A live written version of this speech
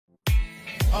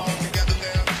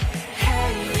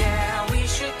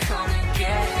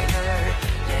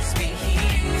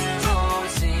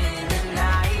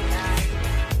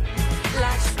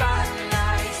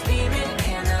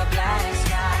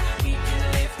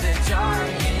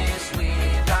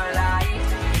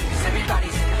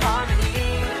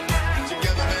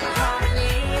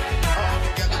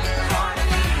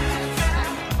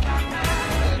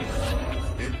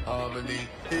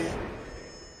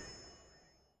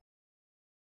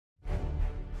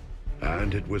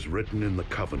And it was written in the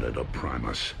Covenant of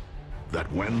Primus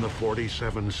that when the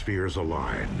 47 spheres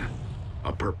align,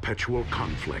 a perpetual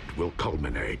conflict will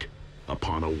culminate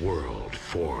upon a world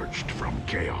forged from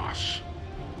chaos.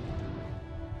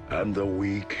 And the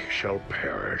weak shall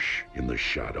perish in the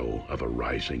shadow of a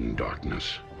rising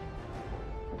darkness.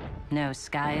 No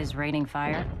sky is raining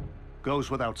fire? Goes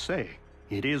without saying.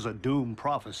 It is a doom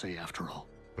prophecy, after all.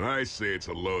 I say it's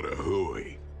a load of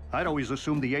hooey. I'd always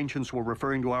assumed the ancients were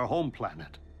referring to our home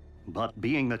planet. But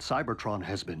being that Cybertron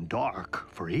has been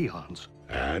dark for eons...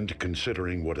 And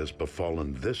considering what has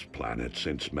befallen this planet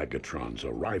since Megatron's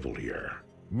arrival here...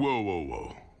 Whoa, whoa,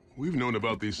 whoa. We've known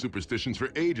about these superstitions for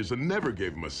ages and never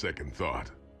gave them a second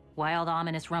thought. Wild,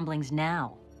 ominous rumblings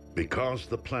now. Because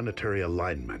the planetary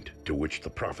alignment to which the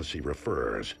prophecy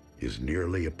refers is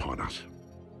nearly upon us.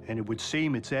 And it would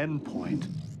seem its end point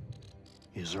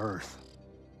is Earth.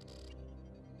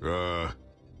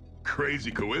 Crazy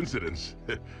coincidence.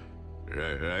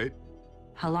 Right?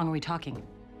 How long are we talking?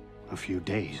 A few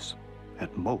days,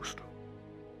 at most.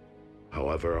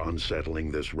 However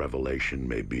unsettling this revelation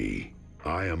may be,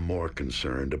 I am more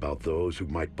concerned about those who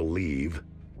might believe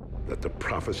that the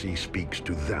prophecy speaks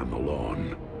to them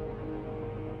alone.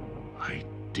 I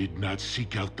did not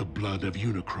seek out the blood of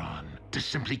Unicron to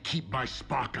simply keep my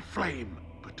spark aflame,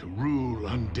 but to rule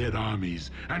undead armies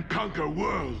and conquer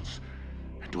worlds.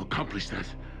 And to accomplish that,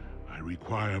 I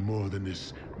require more than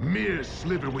this mere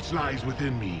sliver which lies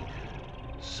within me.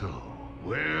 So,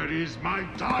 where is my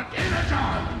Dark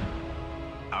Energon?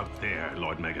 Out there,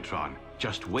 Lord Megatron,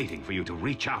 just waiting for you to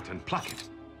reach out and pluck it.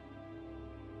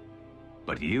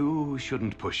 But you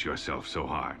shouldn't push yourself so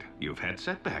hard. You've had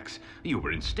setbacks. You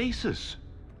were in stasis.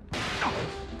 Oh,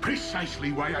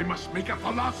 precisely why I must make up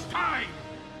for lost time!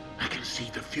 I can see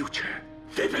the future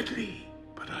vividly,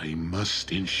 but I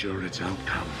must ensure its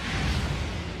outcome.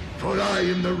 For I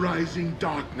am the rising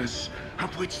darkness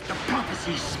of which the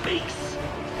prophecy speaks.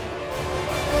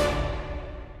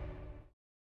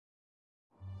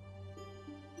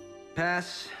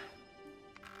 Pass.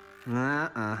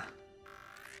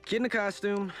 Kid in a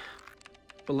costume.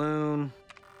 Balloon.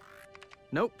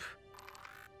 Nope.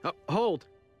 Oh, hold.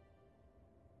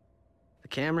 The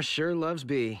camera sure loves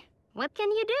B. What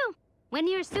can you do? When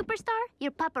you're a superstar,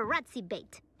 you're paparazzi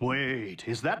bait. Wait,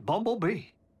 is that Bumblebee?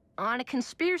 On a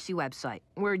conspiracy website,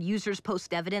 where users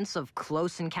post evidence of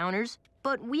close encounters.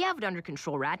 But we have it under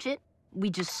control, Ratchet. We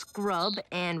just scrub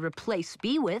and replace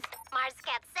B with... Mars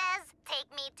Cat says, take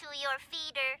me to your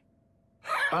feeder.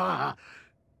 Ah!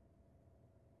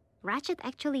 Ratchet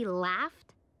actually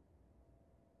laughed?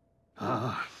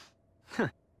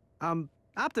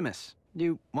 Optimus,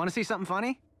 you want to see something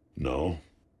funny? No.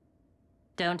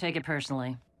 Don't take it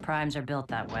personally. Primes are built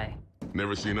that way.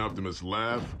 Never seen Optimus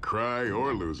laugh, cry,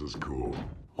 or lose his cool.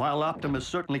 While Optimus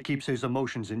certainly keeps his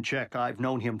emotions in check, I've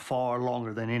known him far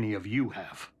longer than any of you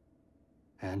have.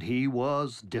 And he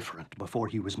was different before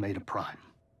he was made a Prime.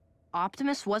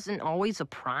 Optimus wasn't always a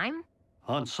Prime?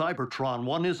 On Cybertron,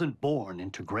 one isn't born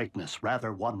into greatness.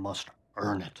 Rather, one must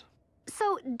earn it.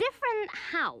 So, different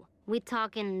how? We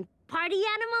talking party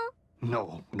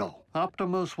animal? No.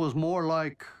 Optimus was more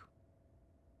like...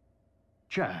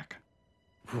 Jack.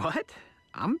 What?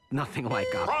 I'm nothing like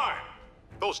Optimus. Prime!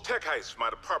 Those tech heists my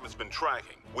department's been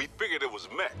tracking. We figured it was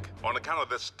mech on account of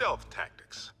their stealth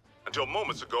tactics. Until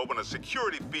moments ago when a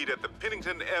security feed at the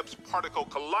Pennington Epps Particle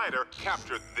Collider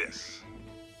captured this.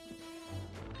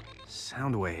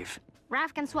 Soundwave.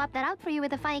 Raph can swap that out for you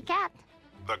with a funny cat.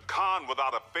 The Khan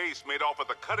without a face made off with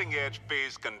a cutting-edge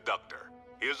phase conductor.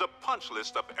 Here's a punch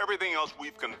list of everything else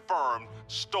we've confirmed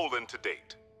stolen to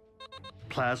date.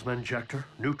 Plasma injector,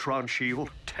 neutron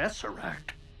shield,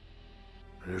 Tesseract.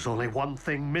 There's only one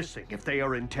thing missing if they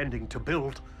are intending to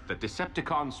build... The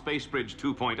Decepticon Space Bridge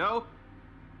 2.0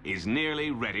 is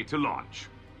nearly ready to launch.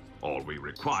 All we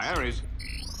require is...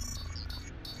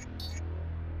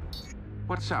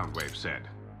 what Soundwave said.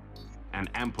 An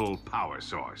ample power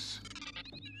source.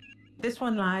 This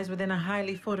one lies within a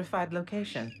highly fortified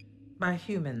location. By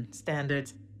human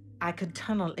standards, I could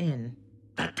tunnel in.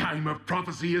 The time of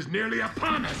prophecy is nearly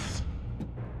upon us!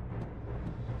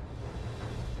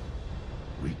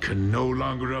 We can no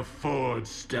longer afford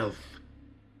stealth.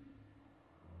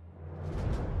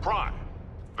 Prime,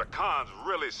 the Khans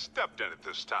really stepped in it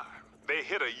this time. They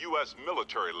hit a U.S.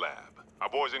 military lab. Our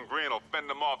boys in green will fend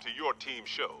them off to your team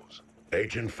shows.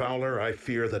 Agent Fowler, I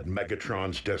fear that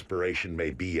Megatron's desperation may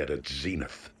be at its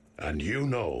zenith. And you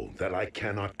know that I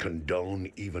cannot condone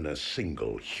even a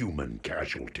single human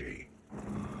casualty.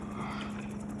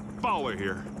 Fowler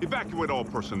here. Evacuate all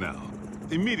personnel.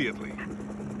 Immediately.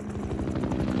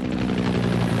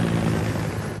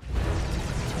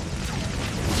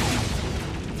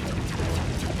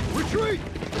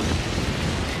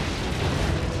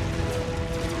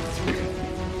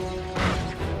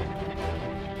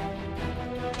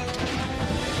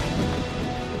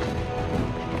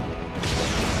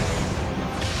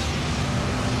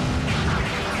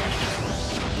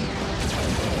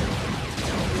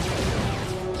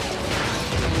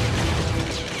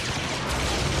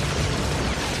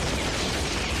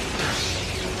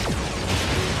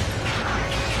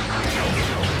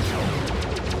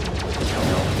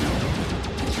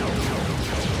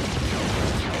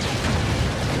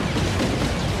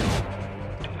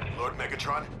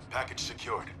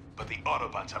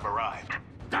 arrived.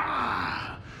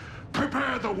 Ah!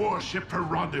 Prepare the warship for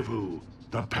rendezvous.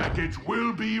 The package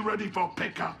will be ready for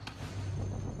pickup.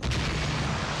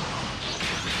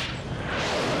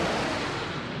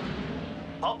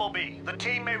 Bumblebee, the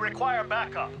team may require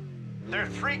backup. They're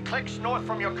 3 clicks north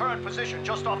from your current position,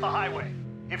 just off the highway.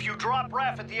 If you drop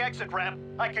Raph at the exit ramp,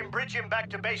 I can bridge him back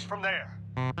to base from there.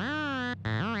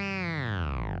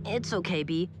 It's okay,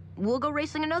 B. We'll go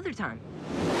racing another time.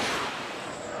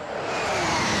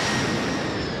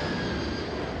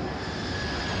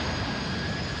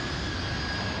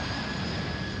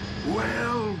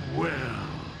 Well, well.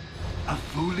 A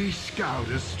foolish scout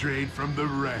has strayed from the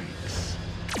ranks.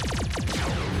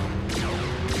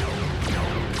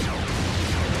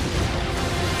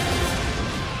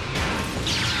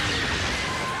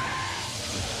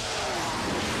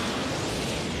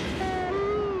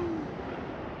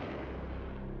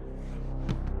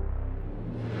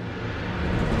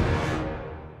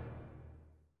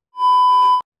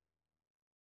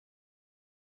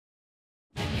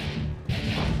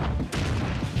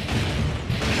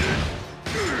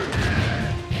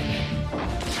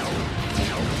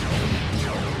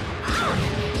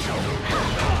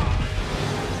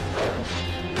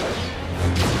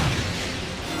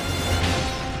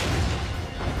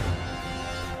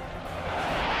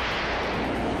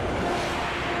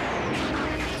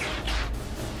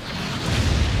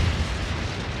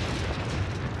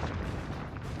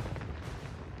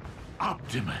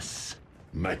 Optimus.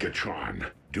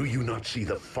 Megatron, do you not see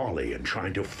the folly in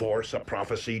trying to force a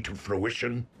prophecy to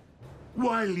fruition?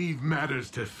 Why leave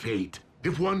matters to fate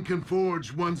if one can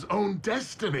forge one's own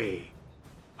destiny?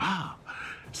 Ah,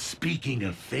 speaking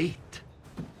of fate.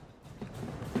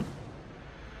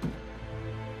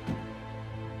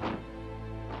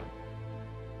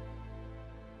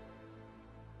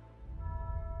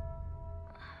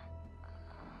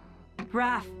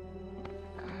 Raph.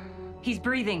 He's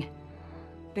breathing.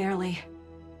 Barely.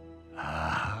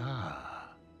 Ah,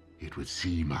 it would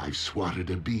seem I've swatted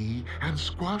a bee and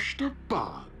squashed a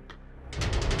bug.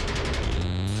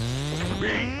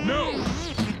 No!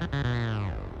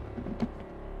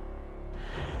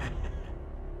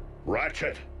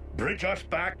 Ratchet, bridge us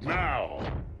back now!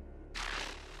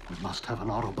 We must have an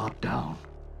Autobot down.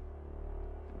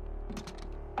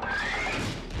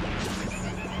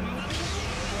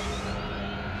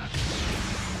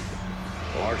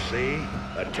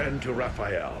 RC, attend to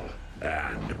Raphael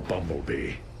and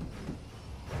Bumblebee.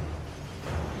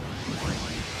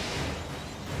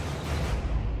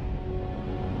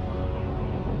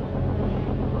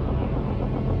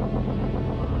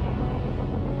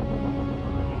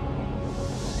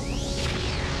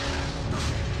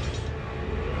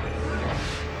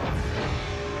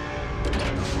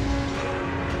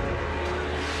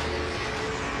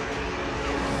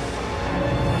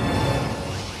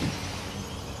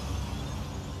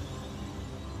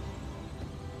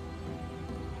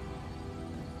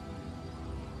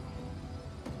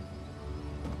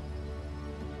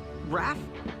 Raph?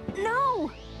 No!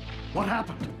 What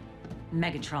happened?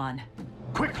 Megatron.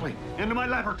 Quickly, into my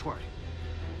laboratory.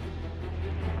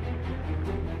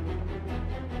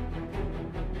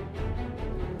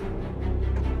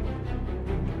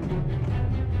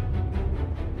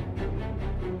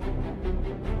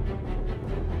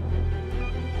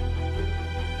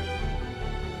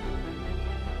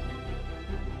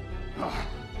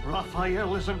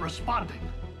 Raphael isn't responding.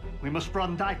 We must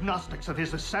run diagnostics of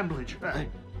his assemblage.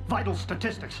 Vital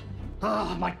statistics.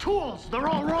 My tools, they're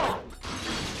all wrong.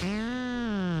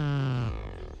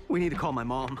 We need to call my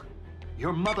mom.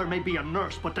 Your mother may be a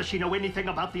nurse, but does she know anything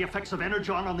about the effects of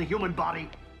Energon on the human body?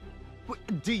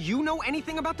 Do you know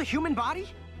anything about the human body?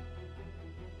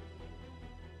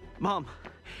 Mom,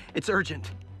 it's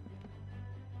urgent.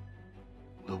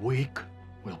 The weak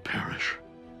will perish.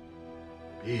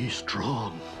 Be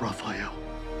strong, Raphael.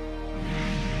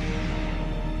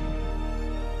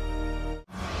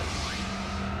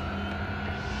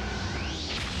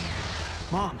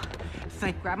 Mom,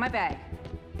 Grab my bag.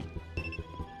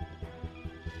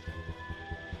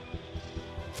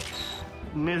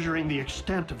 Measuring the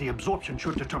extent of the absorption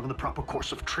should determine the proper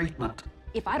course of treatment.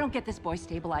 If I don't get this boy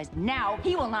stabilized now,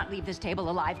 he will not leave this table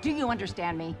alive. Do you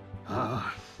understand me?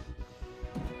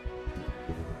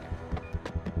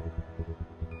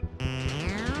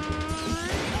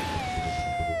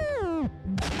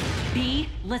 B,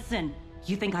 listen.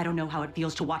 You think I don't know how it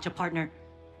feels to watch a partner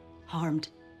harmed?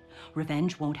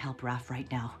 Revenge won't help Raph right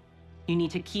now. You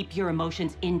need to keep your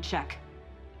emotions in check.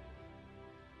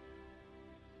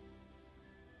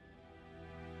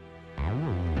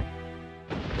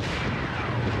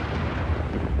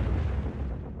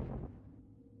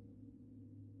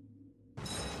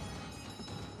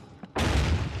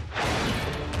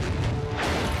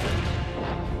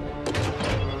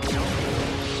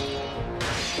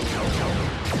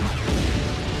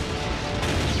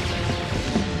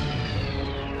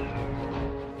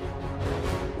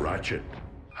 Ratchet,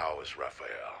 how is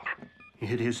Raphael?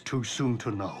 It is too soon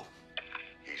to know.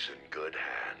 He's in good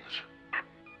hands.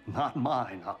 Not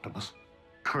mine, Optimus.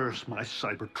 Curse my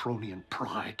Cybertronian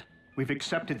pride. We've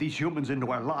accepted these humans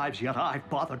into our lives, yet I've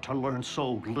bothered to learn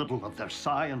so little of their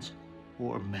science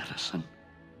or medicine.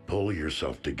 Pull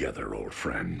yourself together, old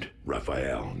friend.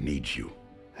 Raphael needs you.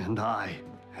 And I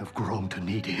have grown to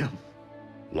need him.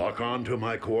 Lock on to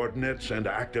my coordinates and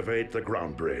activate the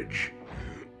ground bridge.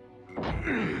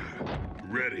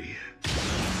 Ready.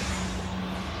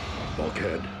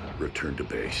 Bulkhead, return to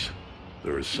base.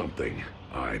 There is something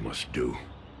I must do.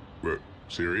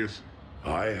 Serious?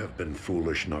 I have been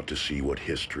foolish not to see what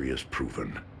history has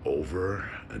proven, over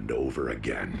and over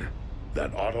again.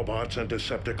 That Autobots and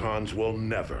Decepticons will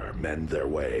never mend their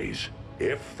ways.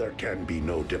 If there can be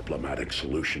no diplomatic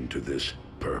solution to this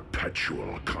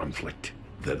perpetual conflict,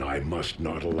 then I must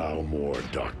not allow more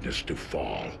darkness to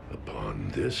fall upon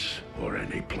this or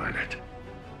any planet.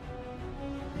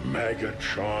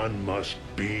 Megatron must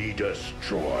be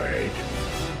destroyed.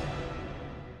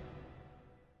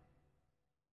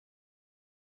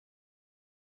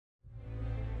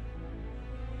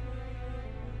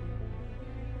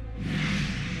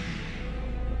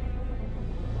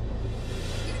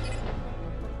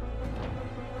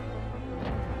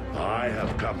 I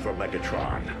have come for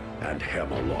Megatron, and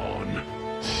him alone.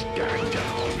 Stand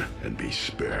down and be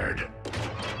spared.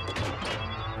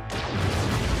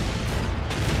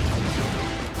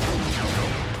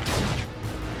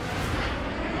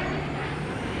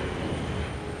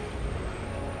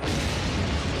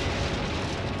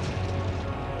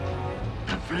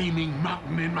 The flaming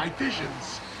mountain in my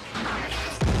visions.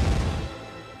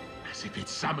 As if it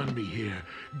summoned me here,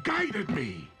 guided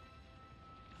me.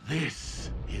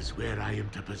 This is where I am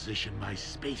to position my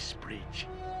space bridge.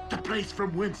 The place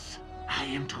from whence I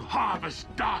am to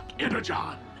harvest Dark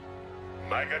Energon.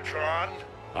 Megatron,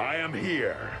 I am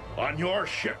here, on your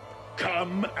ship.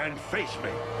 Come and face me.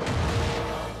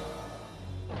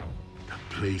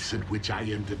 The place in which I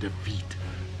am to defeat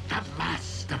the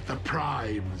last of the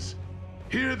Primes.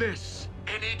 Hear this.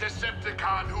 Any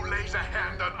Decepticon who lays a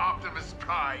hand on Optimus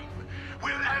Prime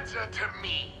will answer to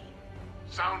me.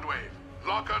 Soundwave,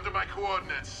 lock onto my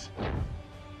coordinates.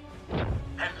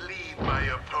 And lead my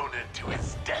opponent to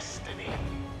his destiny.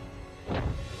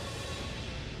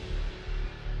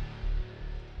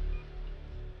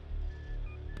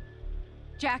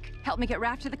 Jack, help me get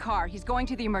Raph to the car. He's going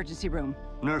to the emergency room.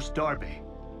 Nurse Darby,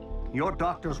 your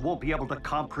doctors won't be able to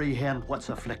comprehend what's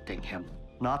afflicting him.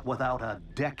 Not without a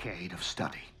decade of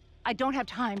study. I don't have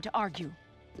time to argue.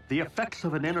 The effects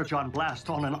of an Energon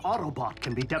blast on an Autobot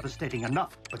can be devastating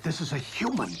enough, but this is a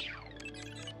human.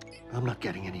 I'm not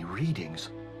getting any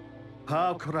readings.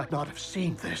 How could I not have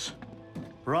seen this?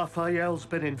 Raphael's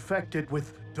been infected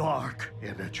with Dark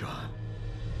Energon.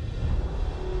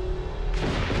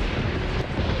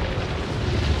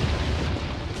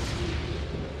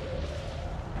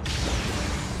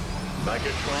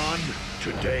 Megatron,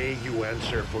 today you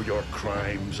answer for your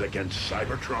crimes against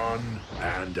Cybertron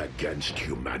and against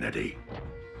humanity.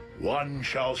 One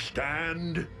shall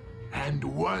stand, and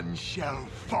one shall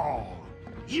fall.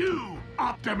 You,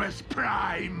 Optimus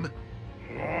Prime!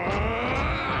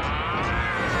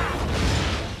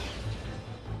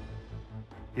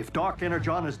 If Dark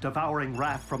Energon is devouring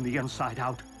Raph from the inside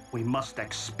out, we must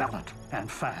expel it,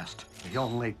 and fast. The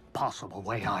only possible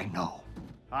way I know.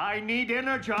 I need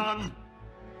Energon!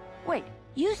 Wait,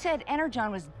 you said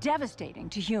Energon was devastating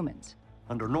to humans.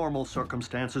 Under normal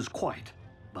circumstances, quite.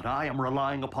 But I am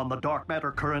relying upon the dark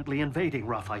matter currently invading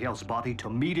Raphael's body to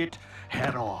meet it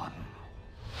head on.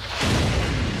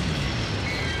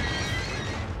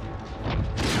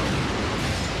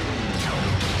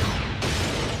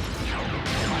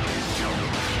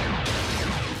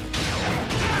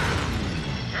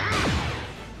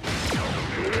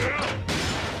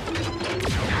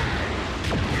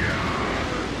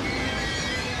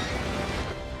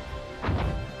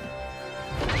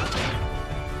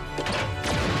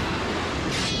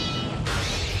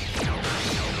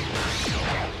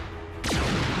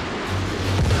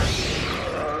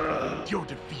 Your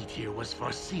defeat here was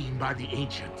foreseen by the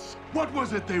ancients. What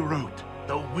was it they wrote?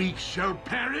 The weak shall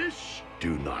perish?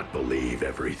 Do not believe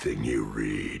everything you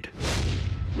read.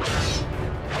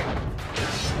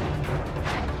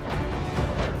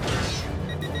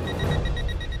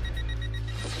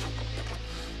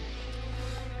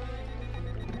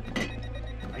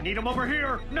 I need him over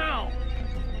here, now!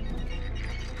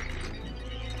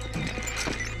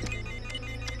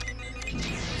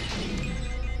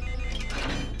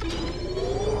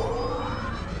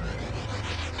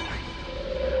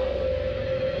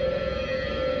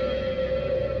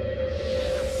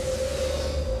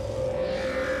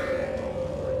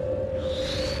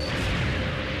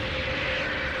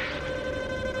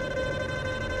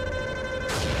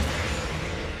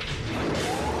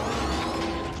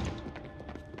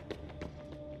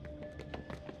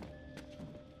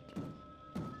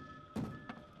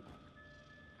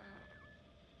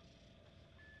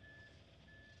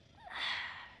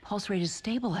 pulse rate is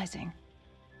stabilizing.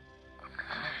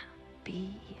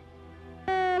 B.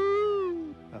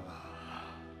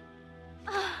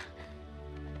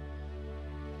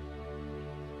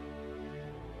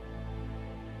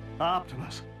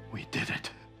 Optimus, we did it.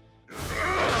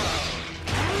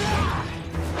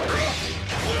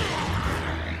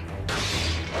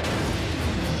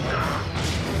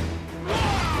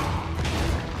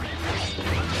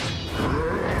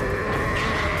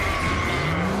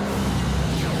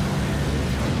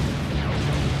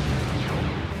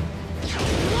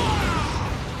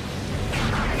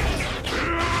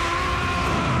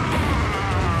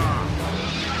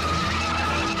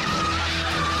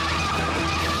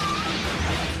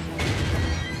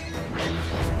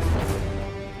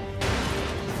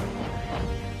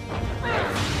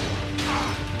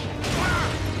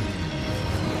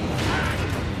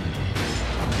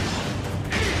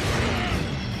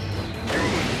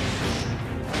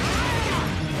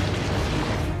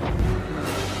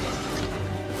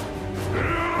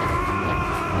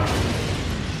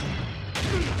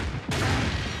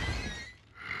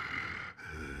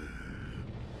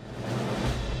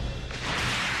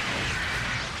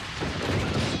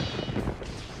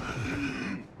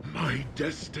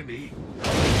 Destiny.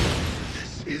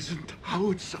 This isn't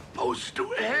how it's supposed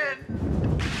to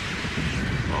end.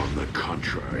 On the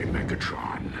contrary,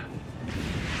 Megatron.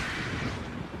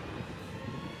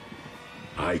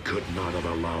 I could not have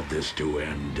allowed this to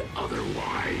end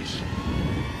otherwise.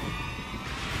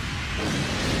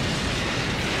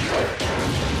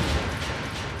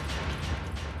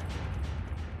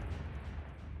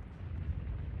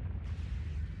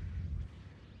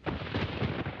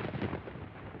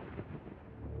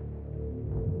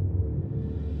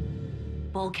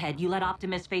 Bulkhead, you let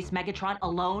Optimus face Megatron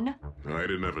alone? I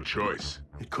didn't have a choice.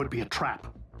 It could be a trap.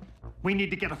 We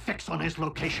need to get a fix on his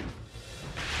location.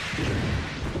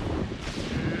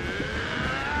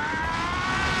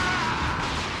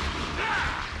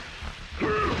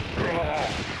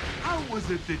 How was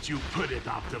it that you put it,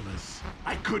 Optimus?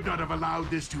 I could not have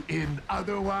allowed this to end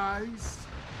otherwise?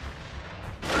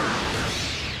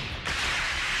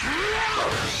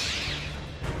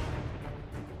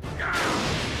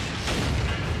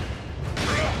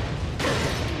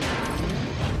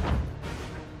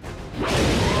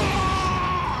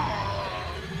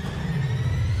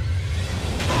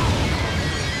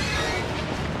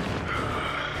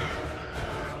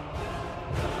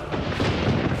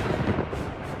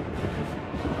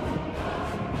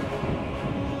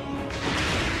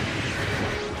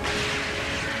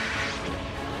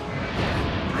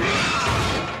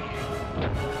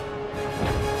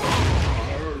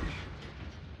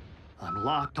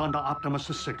 Locked onto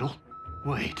Optimus's signal.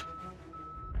 Wait.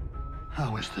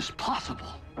 How is this possible?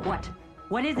 What?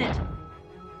 What is it?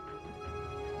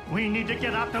 We need to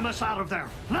get Optimus out of there.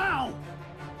 Now!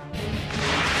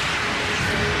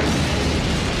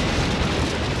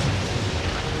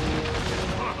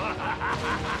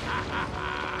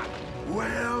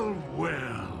 Well,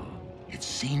 well. It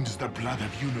seems the blood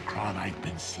of Unicron I've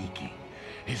been seeking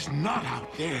is not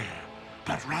out there,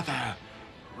 but rather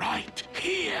right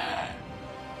here.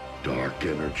 Dark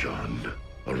Energon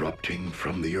erupting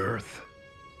from the Earth.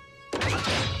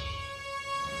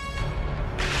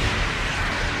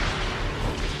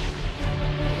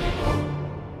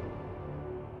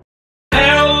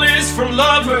 L is for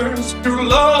lovers who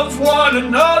love one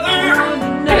another.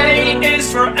 A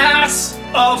is for ass,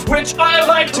 of which I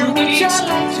like to eat.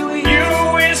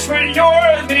 U is for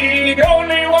you're the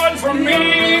only one for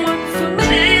me.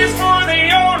 G